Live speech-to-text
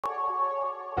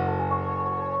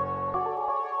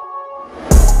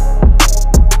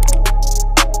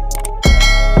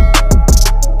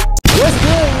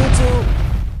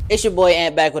It's your boy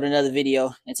Ant back with another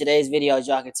video. In today's video, as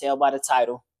y'all can tell by the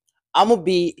title, I'm gonna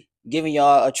be giving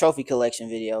y'all a trophy collection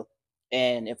video.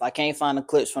 And if I can't find the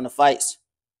clips from the fights,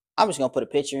 I'm just gonna put a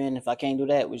picture in. If I can't do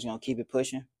that, we're just gonna keep it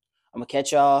pushing. I'm gonna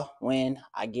catch y'all when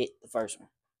I get the first one.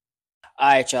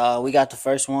 Alright, y'all, we got the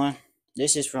first one.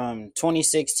 This is from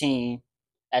 2016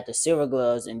 at the Silver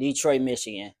Gloves in Detroit,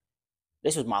 Michigan.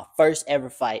 This was my first ever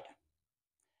fight.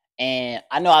 And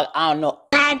I know I don't know.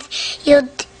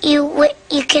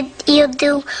 You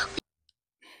do.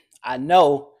 I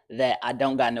know that I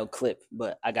don't got no clip,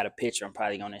 but I got a picture. I'm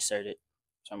probably gonna insert it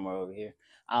somewhere over here.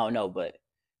 I don't know, but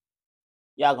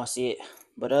y'all gonna see it.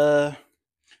 But it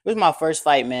was my first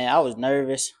fight, man. I was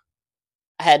nervous.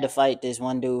 I had to fight this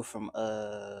one dude from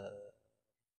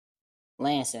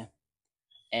Lansing,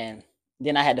 and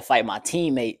then I had to fight my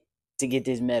teammate to get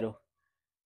this medal.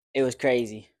 It was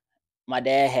crazy. My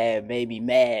dad had made me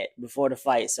mad before the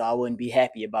fight, so I wouldn't be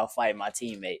happy about fighting my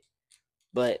teammate.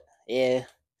 But yeah,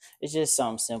 it's just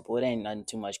something simple. It ain't nothing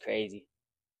too much crazy.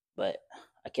 But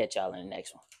I'll catch y'all in the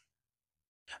next one.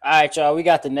 Alright, y'all, we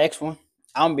got the next one.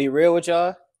 I'm gonna be real with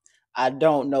y'all. I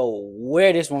don't know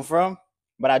where this one from,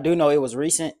 but I do know it was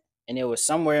recent and it was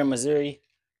somewhere in Missouri.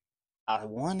 I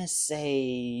wanna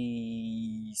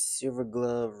say Silver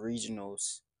Glove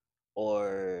Regionals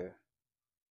or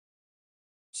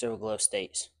Silver Glove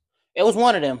States. It was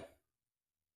one of them.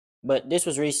 But this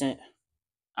was recent.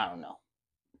 I don't know.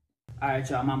 Alright,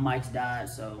 y'all, my mic's died,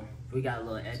 so we got a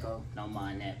little echo. Don't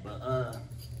mind that. But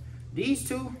these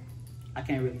two, I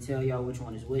can't really tell y'all which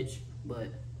one is which, but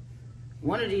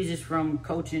one of these is from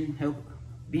coaching,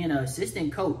 being an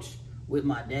assistant coach with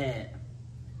my dad,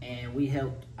 and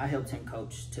I helped him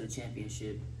coach to the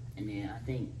championship. And then I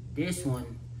think this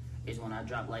one is when I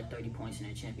dropped like 30 points in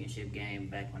a championship game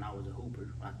back when I was a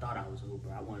hooper. I thought I was a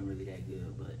hooper. I wasn't really that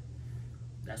good, but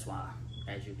that's why,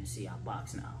 as you can see, I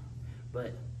box now.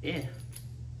 But yeah,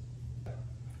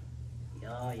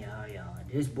 y'all.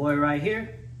 This boy right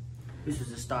here, this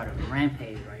was the start of the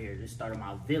rampage right here. This started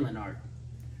my villain arc.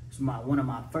 It's one of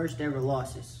my first ever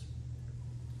losses.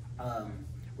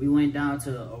 We went down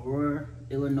to Aurora,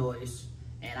 Illinois,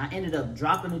 and I ended up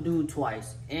dropping the dude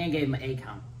twice and gave him an 8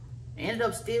 count. I ended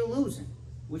up still losing,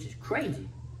 which is crazy.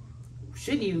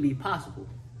 Shouldn't even be possible.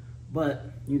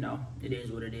 But, you know, it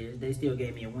is what it is. They still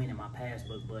gave me a win in my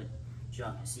passbook, but as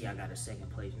y'all can see, I got a 2nd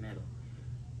place medal.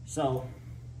 So,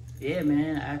 yeah,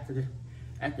 man,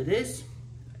 after this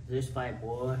fight,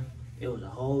 boy, it was a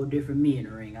whole different me in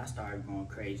the ring. I started going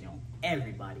crazy on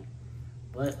everybody.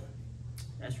 But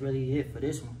that's really it for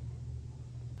this one.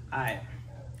 Alright,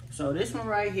 so this one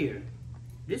right here,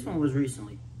 this one was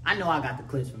recently. I know I got the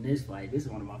clips from this fight. This is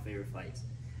one of my favorite fights.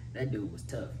 That dude was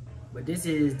tough. But this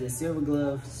is the Silver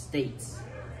Glove States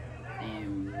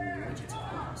in Wichita,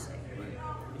 I want to say. But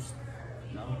it's,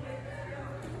 no.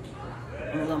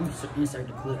 Well, I'm gonna insert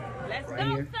the clip right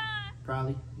here.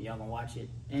 Probably y'all gonna watch it.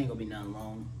 It ain't gonna be nothing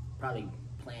long. Probably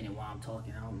playing it while I'm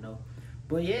talking. I don't know.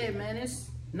 But yeah, man, it's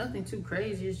nothing too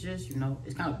crazy. It's just, you know,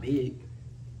 it's kind of big.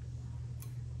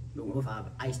 But what if I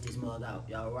iced this mug out?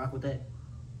 Y'all rock with that?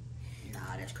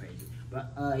 Nah, that's crazy.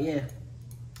 But yeah,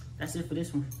 that's it for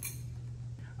this one.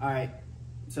 All right,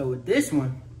 so with this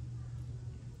one,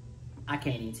 I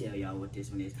can't even tell y'all what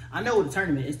this one is. I know the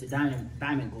tournament is the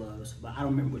diamond gloves, but I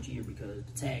don't remember which year because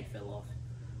the tag fell off.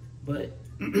 But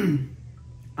I'm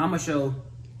gonna show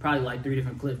probably like 3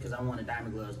 different clips because I won the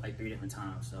diamond gloves like 3 different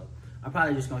times. So I'm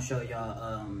probably just gonna show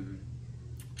y'all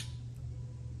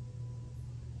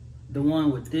the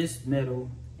one with this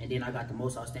medal, and then I got the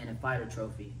most outstanding fighter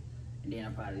trophy. And then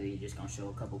I'm probably just gonna show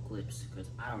a couple clips because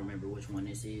I don't remember which one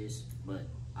this is, but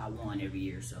I won every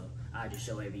year, so I just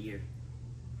show every year.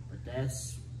 But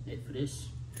that's it for this.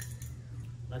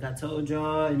 Like I told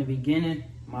y'all in the beginning,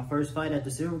 my first fight at the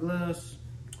Silver Gloves,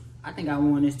 I think I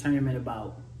won this tournament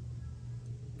about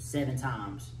 7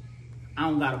 times. I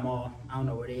don't got them all. I don't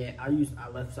know where they at. I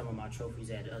left some of my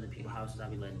trophies at other people's houses. I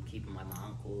be letting them keep them, like my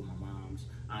uncle, my mom's,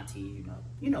 auntie,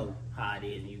 you know how it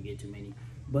is when you get too many.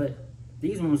 But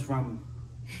these ones from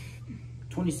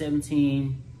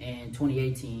 2017 and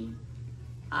 2018.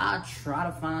 I'll try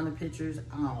to find the pictures.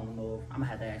 I don't know. I'm gonna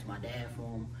have to ask my dad for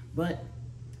them. But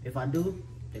if I do,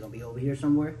 they're gonna be over here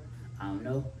somewhere. I don't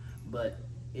know. But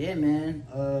yeah, man.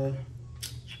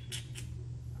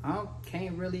 I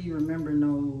can't really remember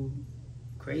no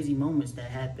crazy moments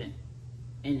that happened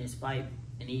in this fight,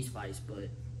 in these fights. But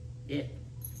yeah.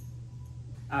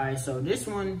 All right. So this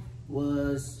one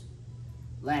was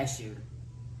last year.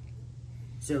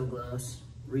 Silver Gloves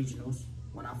Regionals.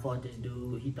 When I fought this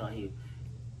dude, he thought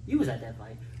you was at that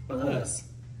fight. Was.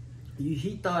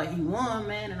 He thought he won,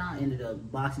 man, and I ended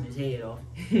up boxing his head off.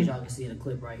 As y'all can see in the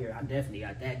clip right here. I definitely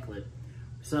got that clip.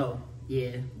 So,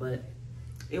 yeah, but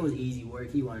it was easy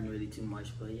work. He wasn't really too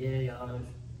much. But, yeah, y'all,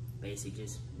 basic,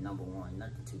 just number one.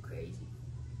 Nothing too crazy.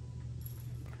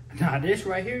 Now, this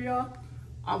right here, y'all,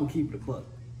 I'm going to keep it a buck.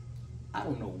 I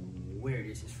don't know where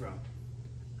this is from.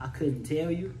 I couldn't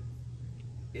tell you.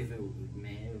 If it was,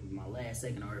 man, it was my last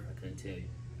second on earth, I couldn't tell you.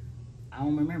 I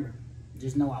don't remember.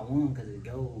 Just know I won because it's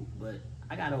gold, but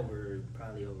I got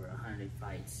probably over 100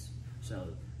 fights. So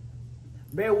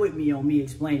bear with me on me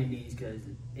explaining these because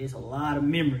it's a lot of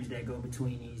memories that go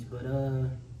between these. But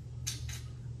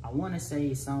I want to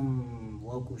say some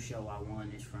local show I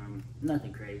won this from.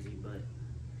 Nothing crazy, but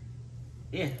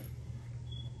yeah.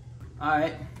 All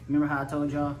right. Remember how I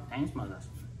told y'all? Dang, it smells like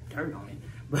dirt on it.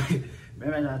 But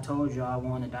remember as I told y'all I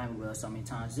won the Diamond Glove so many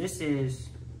times. This is...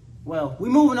 Well, we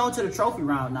moving on to the trophy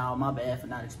round now. My bad for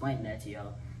not explaining that to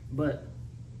y'all. But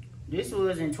this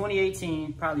was in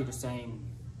 2018, probably the same.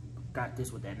 Got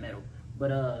this with that medal.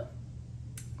 But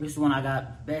this is when I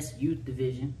got best youth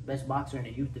division, best boxer in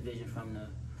the youth division from the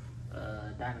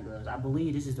Diamond Gloves. I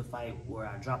believe this is the fight where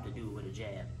I dropped a dude with a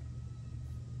jab.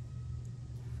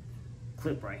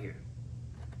 Clip right here,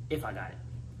 if I got it.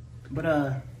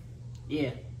 But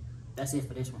yeah, that's it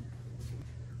for this one.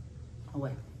 Oh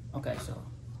wait, okay, so.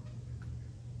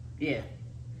 Yeah,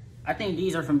 I think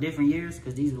these are from different years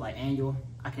because these are like annual.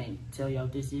 I can't tell y'all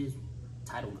what this is.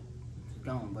 Title is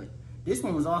gone, but this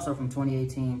one was also from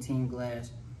 2018, Team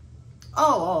Glass.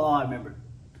 Oh, I remember.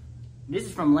 This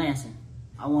is from Lansing.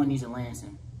 I won these in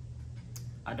Lansing.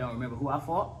 I don't remember who I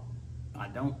fought. I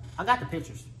got the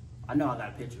pictures. I know I got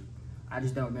a picture. I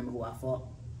just don't remember who I fought.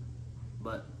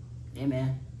 But, yeah,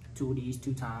 man. 2 of these,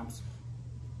 2 times.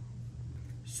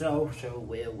 So,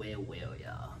 well,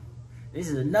 y'all. This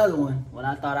is another one when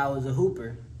I thought I was a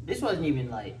hooper. This wasn't even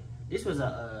like, this was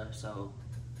so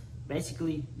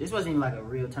basically, this wasn't even like a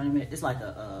real tournament. It's like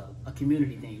a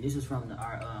community thing. This was from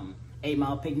our 8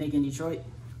 Mile picnic in Detroit.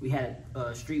 We had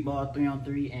street ball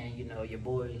 3-on-3 and, you know, your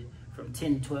boys from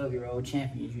 10 to 12-year-old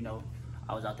champions, you know,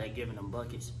 I was out there giving them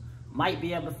buckets. Might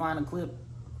be able to find a clip,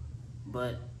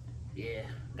 but yeah,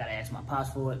 gotta ask my pops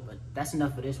for it, but that's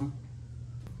enough for this one.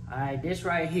 All right, this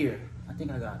right here, I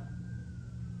think I got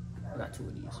 2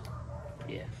 of these.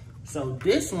 Yeah. So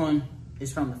this one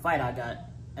is from the fight I got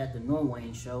at the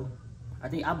Norway show.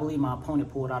 I believe my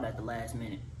opponent pulled out at the last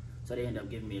minute, so they ended up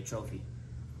giving me a trophy.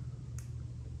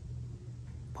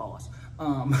 Pause.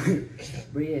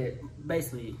 But yeah,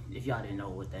 basically, if y'all didn't know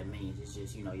what that means, it's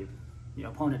just, you know, your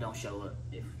opponent don't show up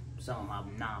if some of my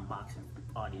non-boxing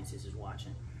audiences is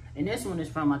watching. And this one is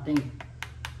from, I think,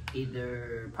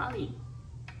 either probably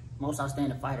most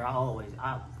outstanding fighter.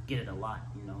 I get it a lot,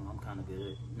 you know, I'm kind of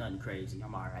good, nothing crazy,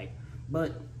 I'm all right.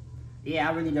 But yeah,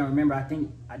 I really don't remember. I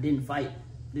think I didn't fight.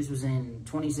 This was in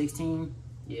 2016.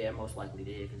 Yeah, most likely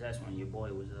did, because that's when your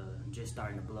boy was just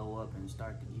starting to blow up and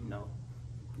start to, you know,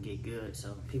 get good.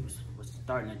 So people was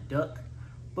starting to duck.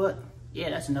 But yeah,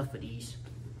 that's enough for these.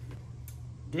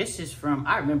 This is from,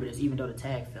 I remember this even though the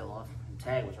tag fell off. The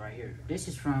tag was right here. This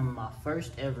is from my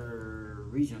first ever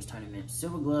regionals tournament,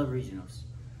 Silver Glove Regionals.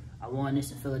 I won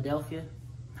this in Philadelphia.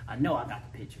 I know I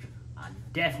got the picture. I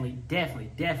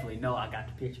definitely know I got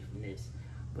the picture from this.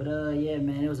 But yeah,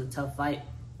 man, it was a tough fight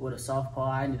with a softball.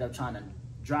 I ended up trying to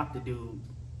drop the dude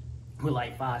with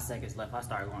like 5 seconds left. I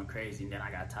started going crazy and then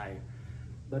I got tired.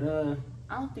 But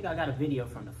I don't think I got a video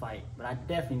from the fight, but I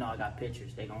definitely know I got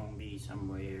pictures. They gonna be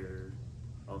somewhere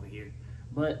over here.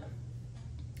 But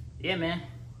yeah, man,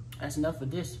 that's enough for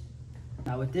this.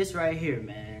 Now with this right here,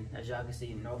 man, as y'all can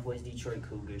see, Northwest Detroit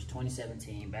Cougars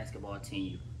 2017 basketball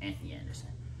team, Anthony Anderson.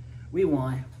 We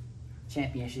won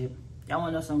championship. Y'all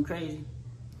wanna know something crazy?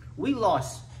 We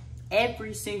lost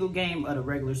every single game of the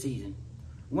regular season.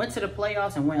 Went to the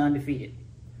playoffs and went undefeated.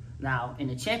 Now, in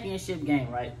the championship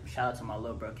game, right, shout out to my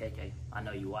little bro, KK. I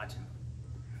know you watching.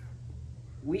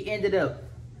 We ended up,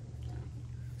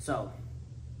 so,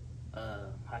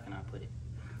 how can I put it?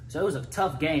 So it was a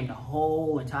tough game, the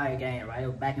whole entire game, right? It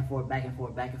was back and forth, back and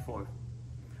forth, back and forth.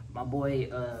 My boy,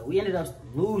 we ended up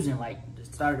losing, like, the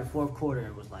start of the 4th quarter.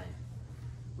 It was like,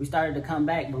 we started to come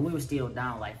back, but we were still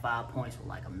down like 5 points with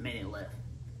like a minute left.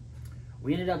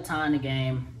 We ended up tying the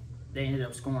game. They ended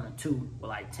up scoring a 2 with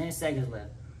like 10 seconds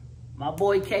left. My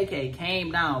boy KK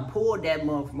came down, pulled that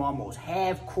mug from almost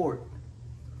half court.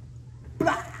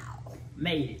 Blah!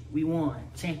 Made it. We won.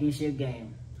 Championship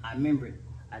game. I remember it.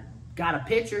 I got a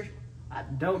picture. I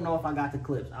don't know if I got the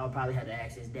clips. I would probably have to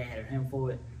ask his dad or him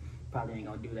for it. Probably ain't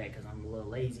gonna do that because I'm a little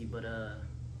lazy. But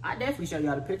I definitely show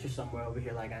y'all the picture somewhere over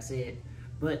here, like I said.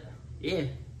 But yeah.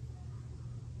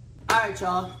 All right,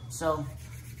 y'all. So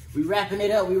we wrapping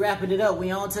it up. We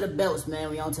on to the belts, man.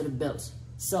 We on to the belts.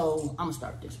 So I'm gonna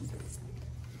start this one.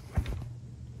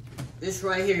 This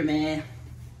right here, man.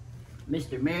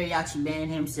 Mr. Mariachi Man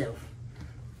himself.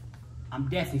 I'm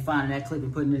definitely finding that clip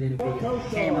and putting it in the video.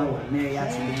 Came out with a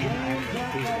Mariachi Man.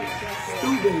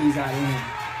 Stupidlies out of him.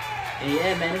 And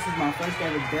yeah, man, this is my first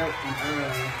ever belt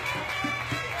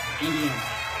in Indiana.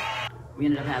 We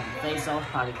ended up having a face-off.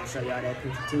 Probably gonna show y'all that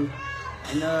picture too.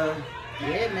 And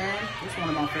yeah, man, this is one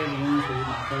of my favorite ones because it's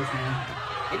my first one.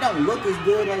 It don't look as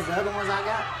good as the other ones I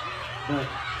got, but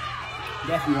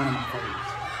definitely one of my favorites.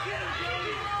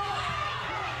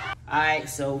 Alright,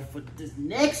 so for this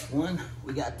next one,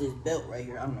 we got this belt right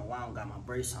here. I don't know why I don't got my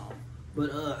brace on.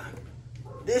 But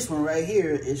this one right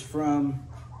here is from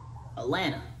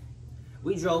Atlanta.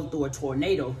 We drove through a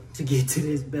tornado to get to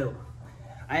this belt.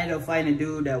 I ended up fighting a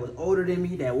dude that was older than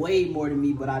me, that weighed more than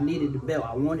me, but I needed the belt.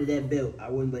 I wanted that belt. I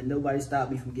wouldn't let nobody stop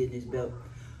me from getting this belt.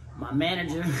 My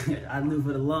manager, I knew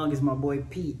for the longest, my boy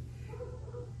Pete.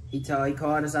 He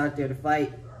called us out there to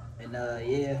fight. And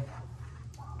yeah.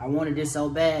 I wanted this so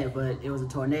bad, but it was a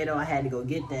tornado. I had to go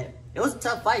get that. It was a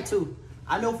tough fight, too.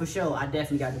 I know for sure I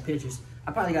definitely got the pictures.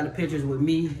 I probably got the pictures with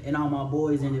me and all my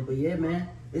boys in it. But yeah, man,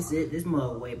 this it. This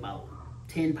mug weigh about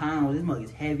 10 pounds. This mug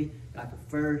is heavy. Got the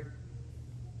fur.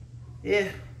 Yeah,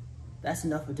 that's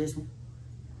enough of this one.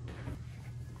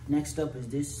 Next up is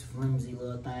this flimsy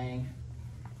little thing.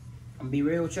 I'm gonna be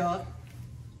real with y'all.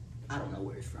 I don't know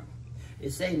where it's from.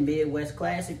 It's saying Midwest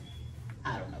Classic.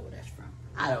 I don't know where that's from.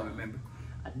 I don't remember.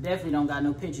 I definitely don't got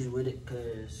no pictures with it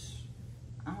because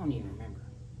I don't even remember.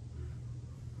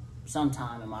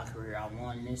 Sometime in my career I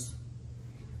won this.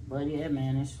 But yeah,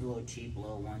 man, it's a little cheap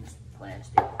little one. It's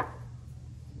plastic.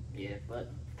 Yeah, but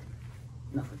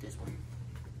enough with this one.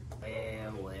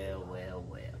 Well.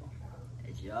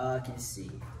 As y'all can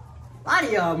see. A lot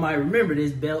of y'all might remember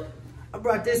this belt. I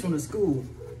brought this one to school.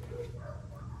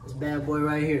 This bad boy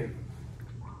right here.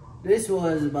 This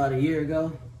was about a year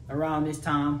ago, around this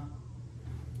time.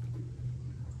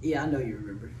 Yeah, I know you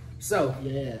remember. So,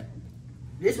 yeah.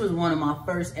 This was one of my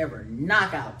first ever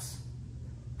knockouts.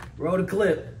 Roll the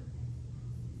clip.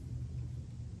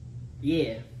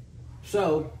 Yeah.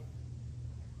 So,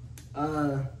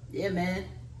 yeah, man.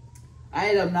 I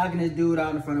ended up knocking this dude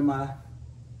out in front of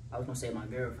I was gonna say my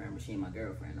girlfriend, but she ain't my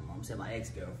girlfriend. I'm gonna say my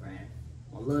ex-girlfriend.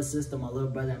 My little sister, my little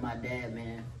brother, and my dad,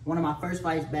 man. One of my first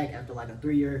fights back after like a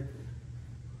 3-year.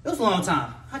 It was a long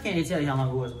time. I can't even tell you how long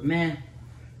it was, but man.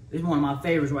 This is one of my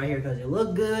favorites right here because it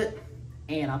looked good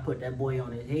and I put that boy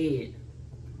on his head.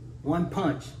 One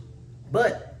punch.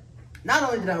 But not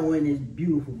only did I win this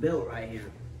beautiful belt right here,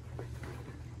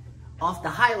 off the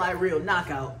highlight reel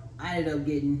knockout, I ended up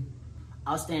getting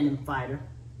Outstanding Fighter.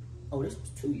 Oh, this was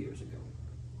 2 years ago.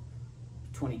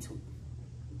 22.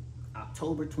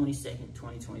 October 22nd,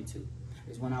 2022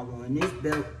 is when I won this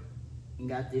belt and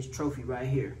got this trophy right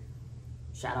here.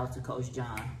 Shout out to Coach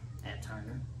John at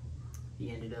Turner.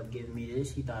 He ended up giving me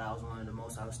this. He thought I was one of the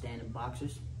most outstanding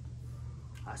boxers.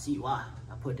 I see why.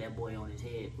 I put that boy on his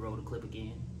head. Roll the clip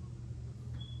again.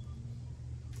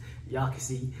 Y'all can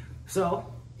see.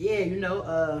 So, yeah, you know,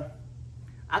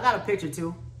 I got a picture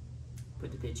too.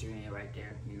 Put the picture in right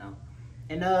there, you know.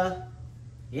 And,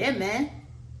 yeah, man.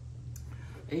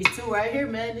 These two right here,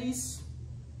 man, I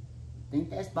think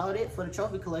that's about it for the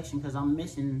trophy collection because I'm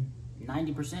missing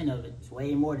 90% of it. It's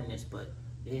way more than this, but,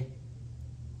 yeah.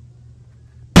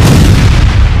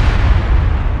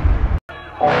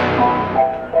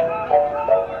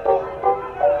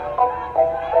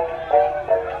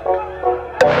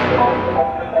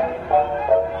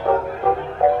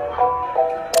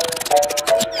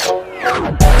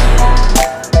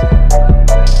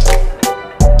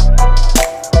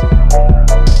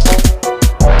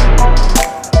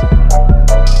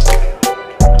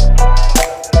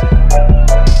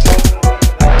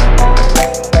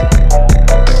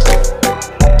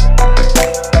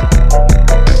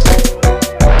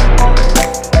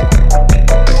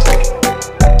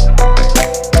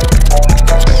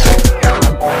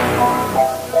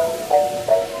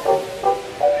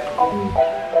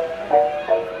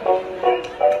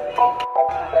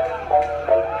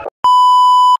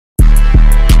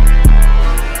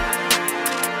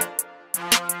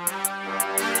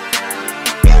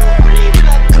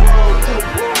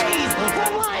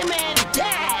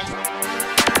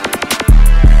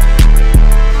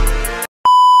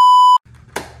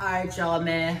 Alright, y'all,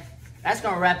 man. That's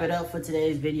gonna wrap it up for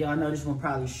today's video. I know this one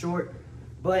probably short,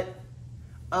 but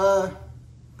I'm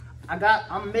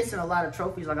missing a lot of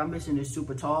trophies. Like, I'm missing this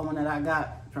super tall one that I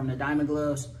got from the Diamond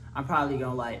Gloves. I'm probably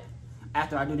gonna, like,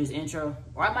 after I do this intro,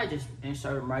 or I might just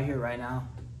insert them right here, right now.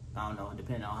 I don't know,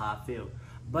 depending on how I feel.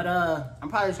 But I'm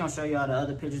probably just gonna show y'all the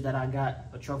other pictures that I got,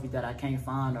 or trophies that I can't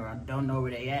find or I don't know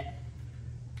where they at.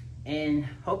 And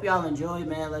hope y'all enjoy,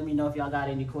 man. Let me know if y'all got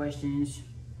any questions.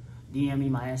 DM me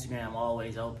my Instagram, I'm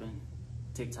always open.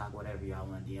 TikTok, whatever y'all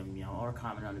want to DM me on, or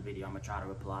comment on the video. I'm gonna try to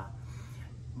reply.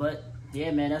 But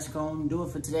yeah, man, that's gonna do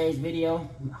it for today's video.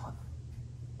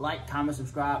 Like, comment,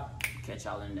 subscribe. Catch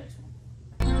y'all in the next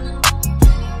one.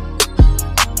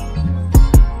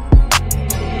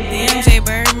 Damn, J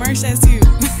Bird, merch, that's you.